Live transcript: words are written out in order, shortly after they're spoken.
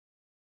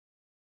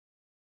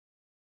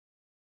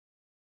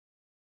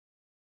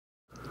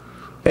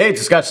Hey,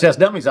 it's the Scotch Test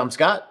Dummies. I'm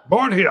Scott.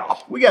 Born here.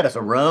 We got us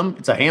a rum.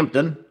 It's a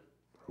Hampden.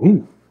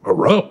 Ooh, a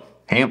rum.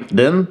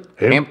 Hampden.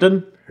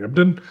 Hampden.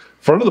 Hampden.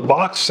 Front of the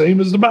box, same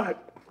as the back.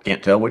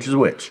 Can't tell which is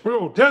which.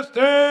 We'll test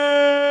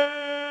it.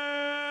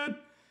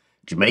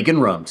 Jamaican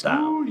rum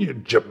style. Ooh,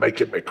 you're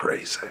making me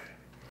crazy.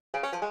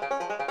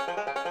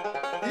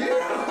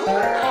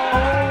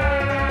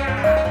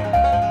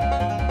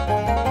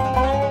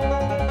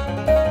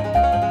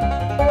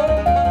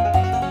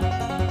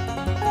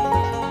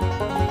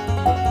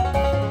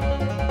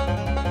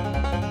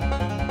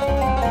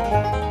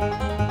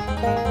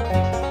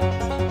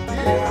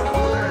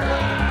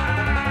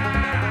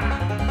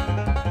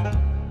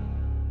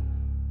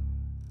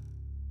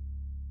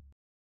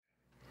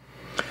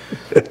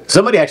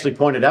 Somebody actually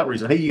pointed out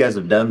recently, hey, you guys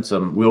have done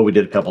some, we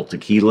did a couple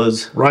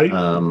tequilas. Right.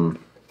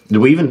 Did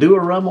we even do a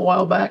rum a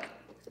while back?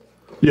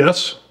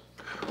 Yes.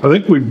 I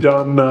think we've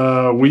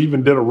done, we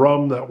even did a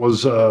rum that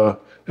was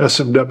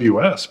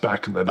SMWS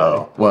back in the day.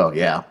 Oh, well,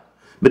 yeah.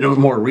 But it was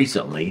more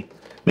recently.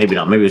 Maybe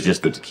not. Maybe it was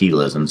just the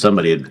tequilas. And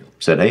somebody had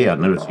said, hey, I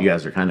noticed you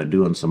guys are kind of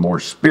doing some more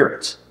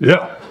spirits.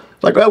 Yeah.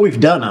 Like, well, we've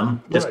done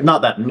them, just Right.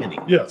 not that many.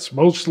 Yes,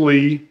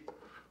 mostly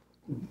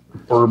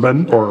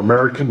bourbon or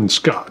American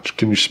Scotch.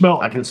 Can you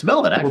smell it? I can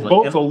smell it, actually. We're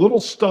both a little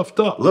stuffed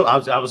up. Look,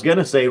 I was going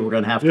to say we're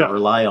going to have to Yeah.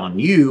 rely on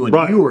you, and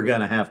Right. you were going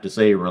to have to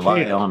say rely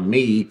Can't. on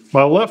me.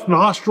 My left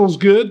nostril's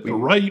good. The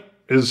right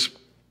is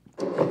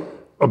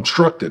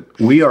obstructed.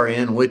 We are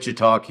in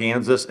Wichita,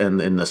 Kansas, and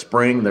in the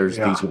spring, there's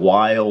Yeah. these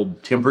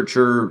wild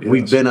temperature.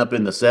 We've been up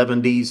in the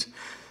 70s,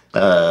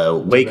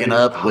 waking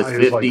up with high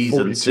is like 50s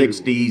and 42.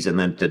 60s, and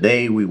then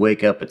today we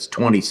wake up, it's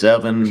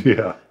 27.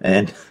 Yeah.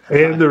 And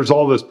And there's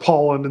all this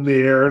pollen in the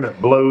air and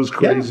it blows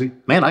crazy. yeah,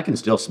 man, I can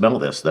still smell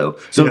this though.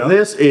 So Yeah.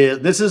 this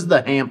is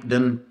the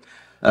Hampden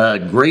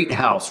Great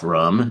House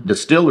Rum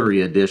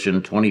Distillery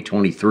Edition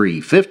 2023,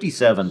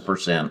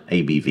 57%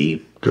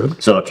 ABV.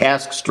 Good. So a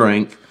cask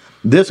strength.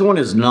 This one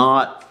is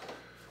not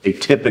a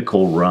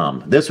typical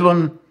rum. This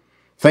one,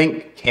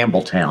 think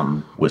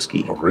Campbelltown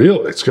whiskey. Oh,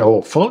 really? It's got a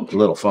little funk? A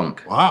little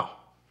funk. Wow.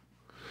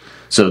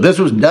 So this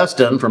was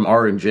Dustin from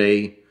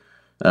R&J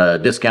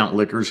Discount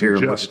Liquors here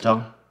in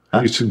Wichita.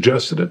 You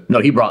suggested it? No,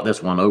 he brought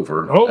this one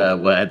over. Oh.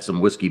 We had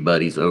some whiskey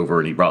buddies over,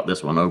 and he brought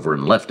this one over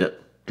and left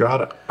it. Got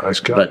it. Nice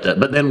guy.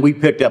 But then we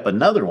picked up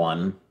another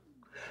one,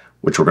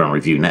 which we're going to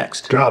review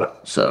next. Got it.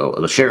 So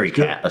the sherry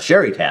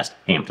cask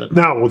Hampton.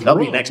 Now, with That'll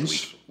be rums, next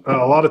week. A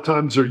lot of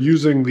times they're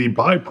using the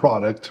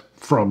byproduct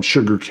from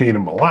sugar cane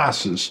and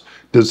molasses.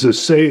 Does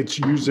this say it's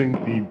using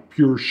the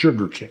pure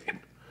sugar cane?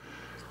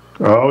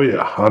 Oh,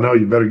 yeah. I know.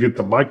 You better get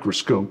the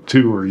microscope,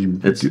 too, or you...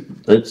 It's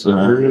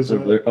Where is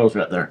it? there. Oh, it's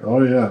right there.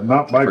 Oh, yeah.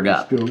 Not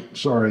forgot. microscope.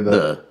 Sorry.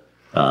 The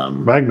The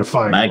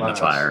magnifying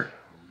magnifier.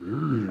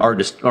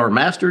 Our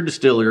master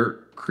distiller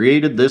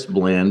created this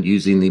blend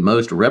using the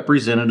most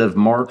representative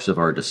marks of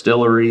our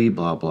distillery,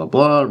 blah, blah,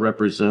 blah,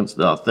 represents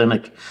the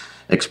authentic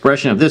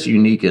expression of this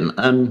unique and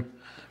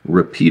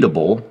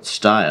unrepeatable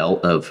style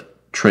of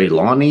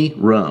Trelawney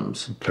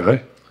rums.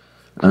 Okay.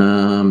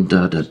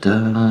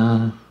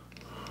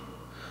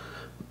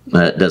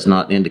 That does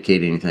not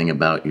indicate anything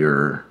about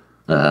your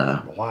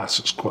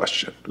Molasses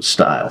question.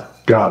 style.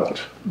 Got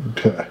it.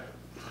 Okay.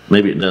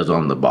 Maybe it does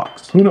on the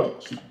box. Who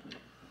knows?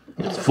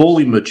 It's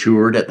fully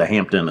matured at the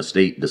Hampden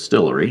Estate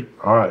Distillery.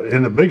 All right.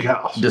 In the big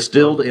house.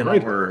 Distilled in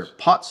Great our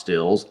pot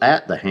stills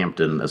at the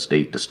Hampden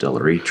Estate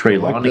Distillery,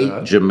 Trelawney,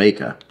 that.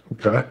 Jamaica.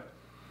 Okay.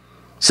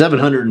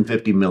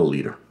 750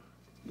 milliliter.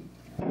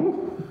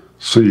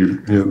 So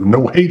you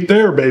no hate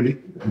there, baby.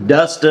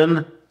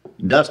 Dustin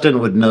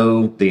would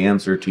know the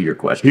answer to your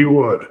question. He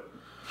would.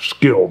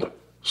 Skilled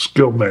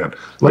man.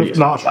 Left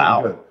nostril.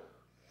 Wow. Good.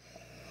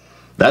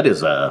 That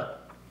is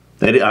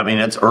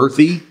it's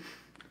earthy.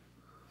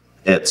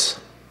 It's,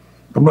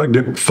 I'm not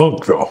getting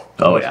funk though.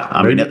 oh yeah.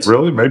 I mean, Maybe, it's,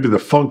 really, maybe the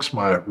funk's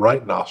my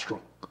right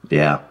nostril.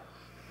 yeah.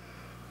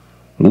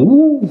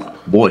 Ooh,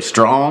 boy,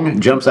 strong.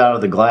 Jumps out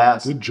of the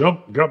glass. Good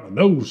jump. Got my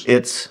nose.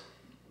 It's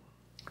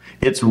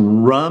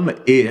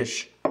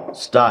rum-ish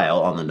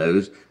style on the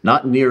nose.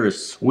 Not near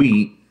as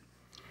sweet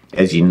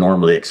as you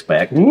normally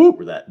expect. Whoop.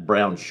 For that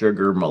brown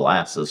sugar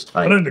molasses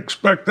I type. didn't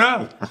expect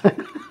that.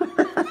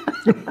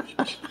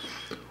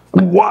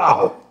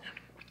 Wow.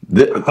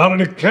 How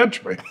did it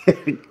catch me?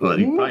 Well,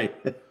 you probably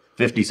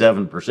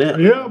 57%.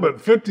 Yeah, but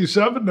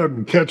 57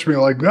 doesn't catch me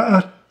like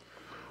that.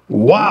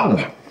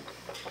 Wow.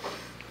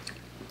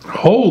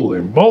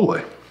 Holy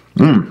moly.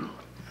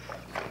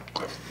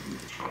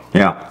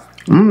 Yeah.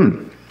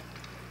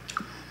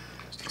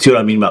 See what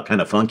I mean about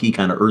kind of funky,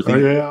 kind of earthy?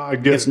 Yeah, I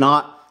guess.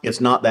 It's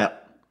not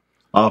that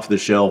off the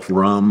shelf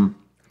rum,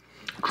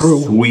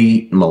 True.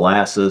 sweet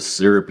molasses,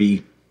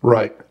 syrupy,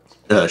 Right.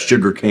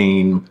 sugar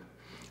cane.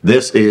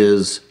 This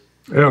is,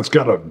 Yeah, it's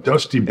got a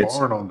dusty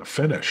barn on the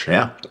finish.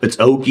 yeah, it's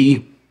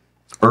oaky,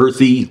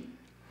 earthy,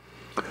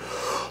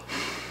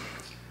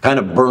 kind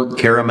of burnt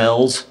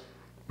caramels.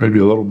 Maybe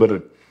a little bit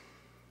of,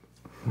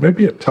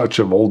 maybe a touch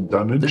of old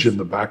dunnage in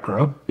the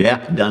background.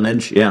 Yeah,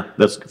 dunnage. Yeah,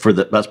 that's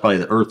probably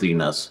the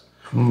earthiness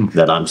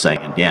that I'm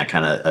saying. Yeah,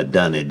 kind of a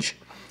dunnage.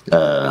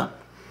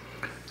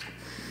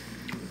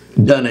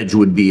 Dunnage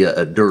would be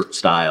a dirt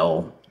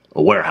style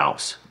a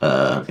warehouse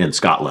in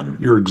Scotland.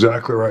 You're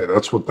exactly right.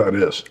 That's what that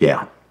is.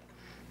 Yeah.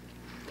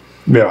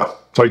 Yeah.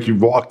 It's like you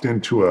walked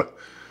into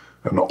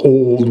an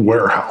old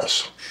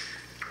warehouse.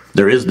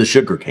 There is the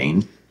sugar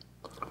cane.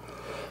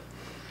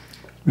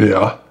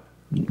 Yeah.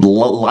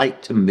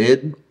 Light to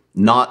mid,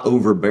 not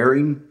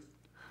overbearing.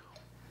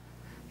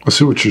 I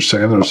see what you're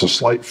saying. There's a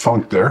slight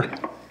funk there.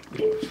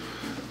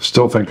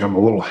 Still think I'm a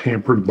little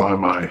hampered by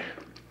my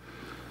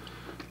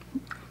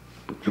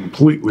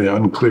completely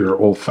unclear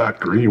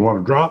olfactory. You want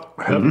to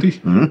drop?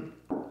 Hefty?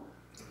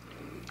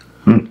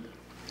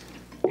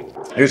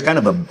 There's kind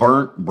of a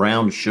burnt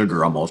brown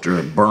sugar almost, or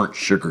a burnt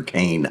sugar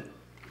cane.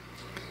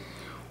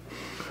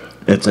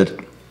 It's a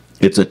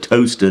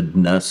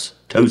toastedness.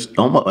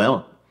 Almost,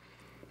 well,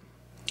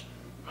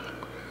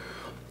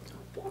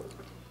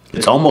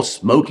 it's almost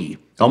smoky.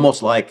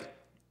 Almost like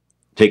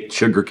take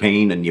sugar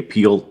cane and you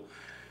peel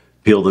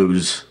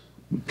those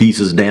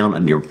pieces down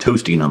and you're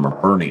toasting them or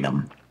burning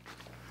them.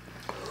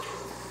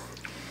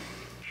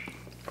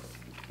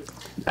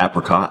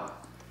 Apricot.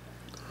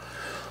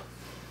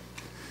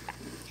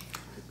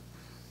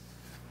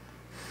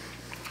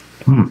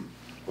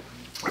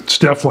 It's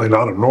definitely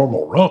not a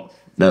normal rum.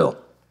 No.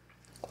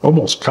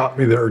 Almost caught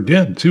me there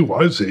again, too.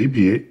 Why is the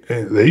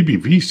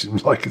ABV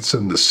seems like it's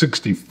in the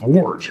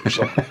 64s or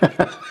something?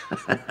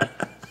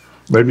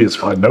 Maybe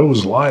it's my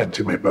nose lying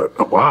to me,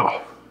 but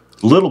wow.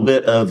 A little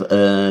bit of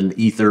an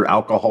ether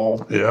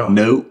alcohol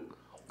note.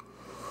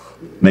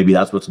 Maybe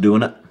that's what's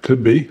doing it.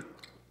 Could be.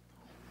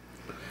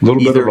 A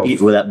little bit of a,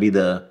 would that be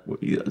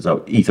is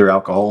that ether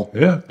alcohol?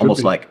 yeah.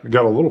 Almost like. You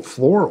got a little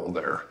floral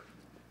there.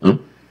 Hmm?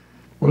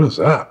 What is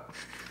that?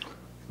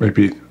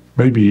 Maybe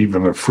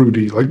even a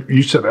fruity, like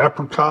you said,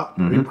 apricot?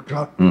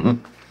 Apricot?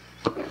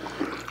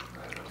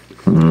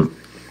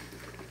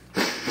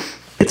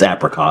 It's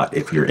apricot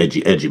if you're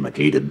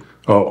edumacated.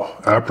 Oh,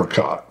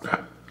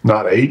 apricot.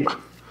 Not ape.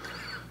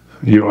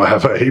 You don't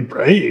have an ape.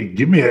 Hey,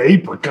 give me an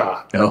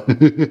apricot. No.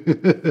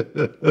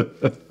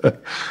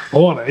 I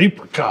want an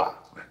apricot.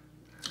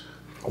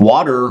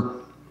 Water,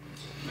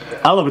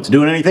 I don't know if it's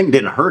doing anything.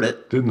 Didn't hurt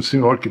it. Didn't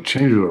seem like it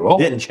changed it at all.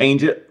 Didn't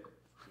change it.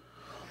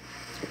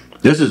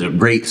 This is a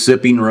great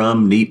sipping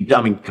rum. Neat.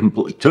 I mean,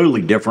 completely,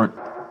 totally different.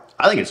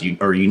 I think it's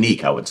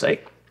unique, I would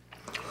say.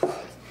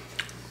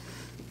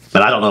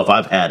 But I don't know if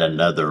I've had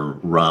another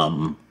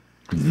rum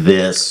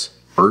this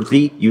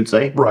earthy, you'd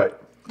say. Right.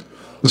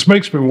 This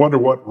makes me wonder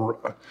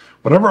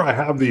whenever I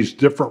have these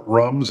different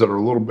rums that are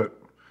a little bit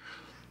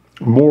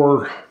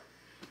more,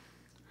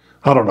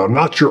 I don't know,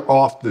 not your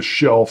off the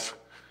shelf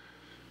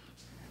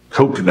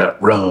coconut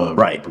rum,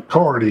 Right.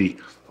 Bacardi.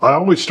 I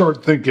always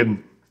start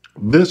thinking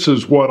this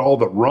is what all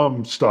the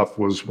rum stuff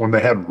was when they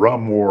had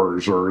rum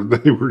wars or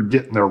they were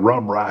getting their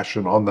rum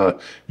ration on the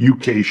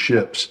UK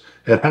ships.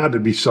 It had to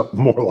be something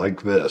more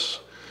like this.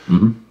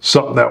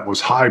 Something that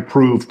was high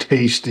proof,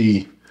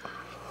 tasty.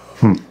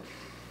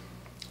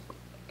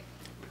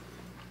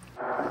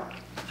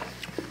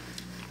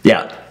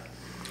 Yeah.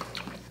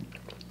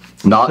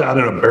 Not Sat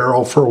in a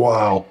barrel for a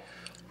while.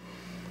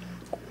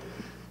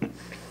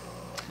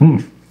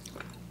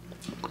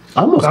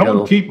 almost That got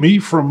would keep me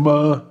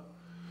from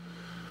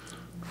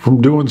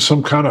doing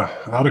some kind of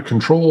out of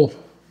control,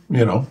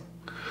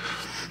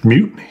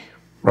 mutiny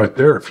right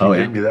there. If you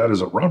gave me that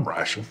as a rum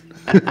ration,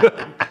 I'd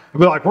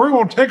be like, we're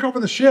going to take over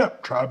the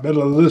ship. Try a bit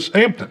of this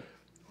Hampden.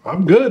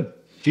 I'm good.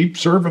 Keep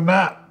serving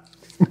that.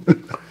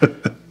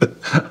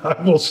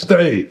 I will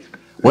stay.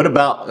 What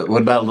about a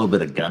little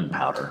bit of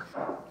gunpowder?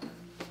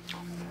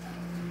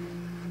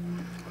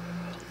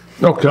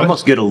 Okay.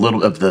 Almost get a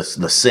little of the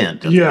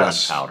scent of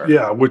gunpowder.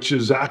 Yeah, which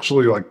is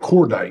actually like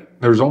cordite.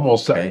 There's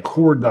almost that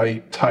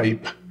cordite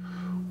type.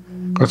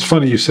 That's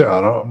funny you say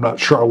that. I'm not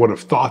sure I would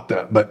have thought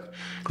that. But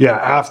yeah,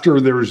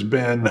 after there's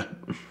been,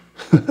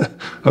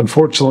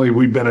 unfortunately,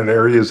 we've been in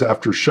areas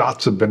after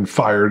shots have been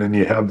fired and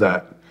you have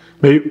that.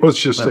 Maybe, let's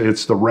just say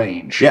it's the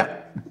range. Yeah.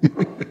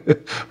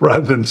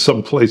 Rather than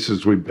some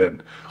places we've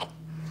been.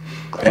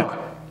 Yeah.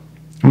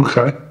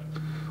 Okay.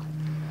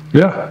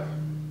 Yeah.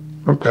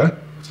 Okay.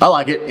 I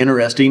like it.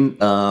 Interesting.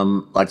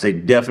 Like I say,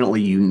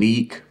 definitely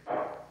unique.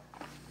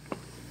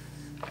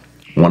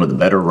 One of the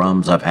better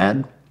rums I've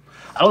had.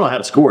 I don't know how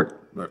to score it.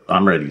 But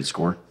I'm ready to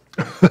score.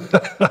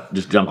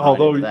 Just jump.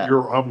 Although right into that.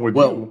 I'm with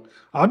you.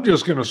 I'm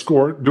just going to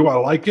score it. Do I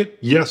like it?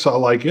 Yes, I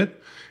like it.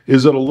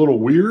 Is it a little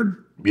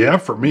weird? Yeah,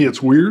 for me,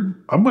 it's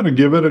weird. I'm going to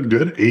give it a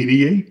good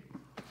 88.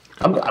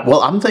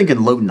 I'm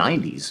thinking low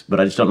 90s, but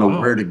I just don't know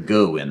where to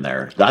go in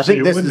there. I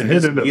think this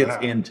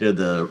gets into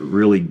the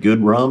really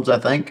good rums, I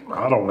think.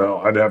 I don't know.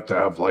 I'd have to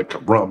have like a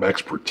rum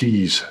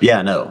expertise.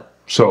 Yeah, no.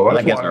 So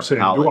that's why I'm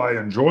saying, do I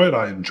enjoy it?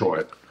 I enjoy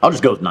it. I'll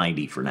just go with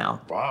 90 for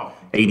now. Wow.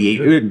 88.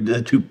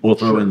 We'll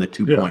throw in the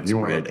 2 points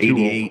spread.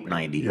 88,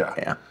 90.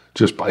 Yeah.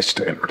 Just by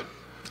standard.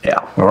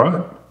 Yeah. All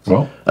right.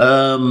 Well.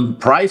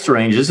 Price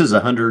range. This is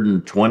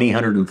 $120,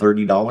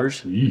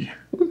 $130. Yeah.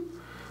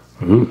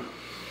 Ooh.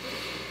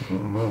 I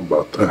don't know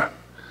about that.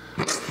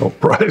 A little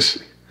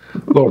pricey. A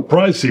little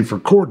pricey for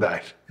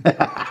cordite.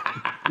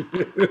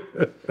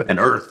 And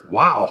earth.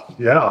 Wow.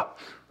 Yeah.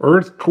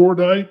 Earth,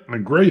 cordite, and a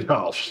great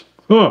house.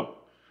 Huh.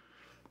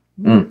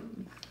 And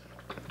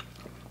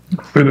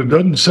it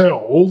doesn't say how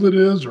old it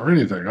is or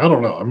anything. I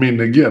don't know. I mean,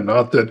 again,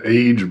 not that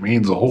age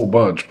means a whole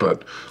bunch,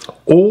 but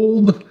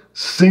old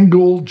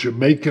single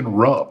Jamaican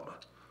rum.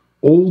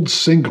 Old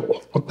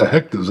single. What the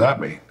heck does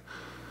that mean?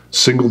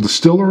 Single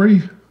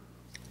distillery?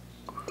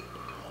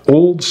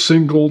 Old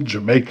single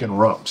Jamaican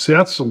rum. See,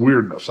 that's the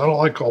weirdness. I don't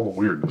like all the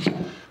weirdness.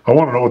 I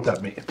want to know what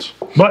that means.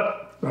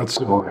 But that's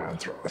the only thing I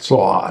throw. It's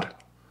so odd.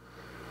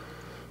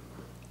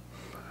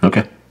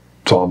 Okay.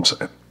 That's all I'm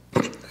saying.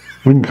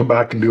 We can come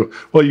back and do it.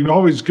 Well, you can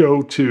always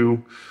go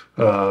to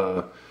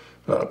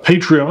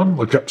Patreon,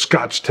 look up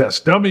Scotch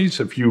Test Dummies.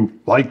 If you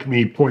like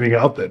me pointing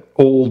out that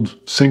old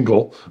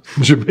single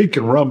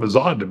Jamaican rum is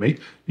odd to me,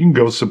 you can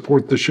go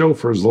support the show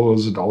for as little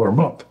as $1 a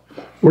month.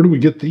 Where do we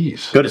get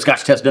these? Go to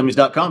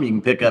ScotchTestDummies.com. You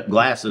can pick up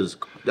glasses.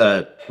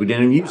 We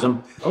didn't even use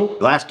them. Oh.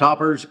 Glass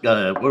toppers,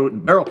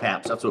 barrel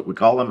caps, that's what we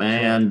call them,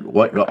 and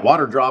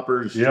water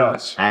droppers,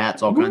 Yes.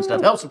 hats, all kinds of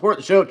stuff. Help support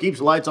the show. It keeps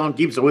the lights on,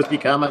 keeps the whiskey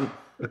coming.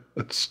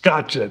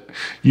 Scotch it.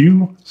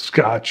 You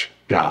Scotch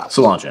guys.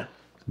 Cilantro.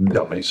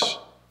 Dummies.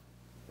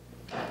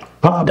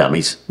 Pop.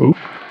 Dummies. Oop.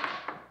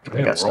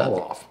 Man, Got we're stuff.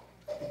 all off.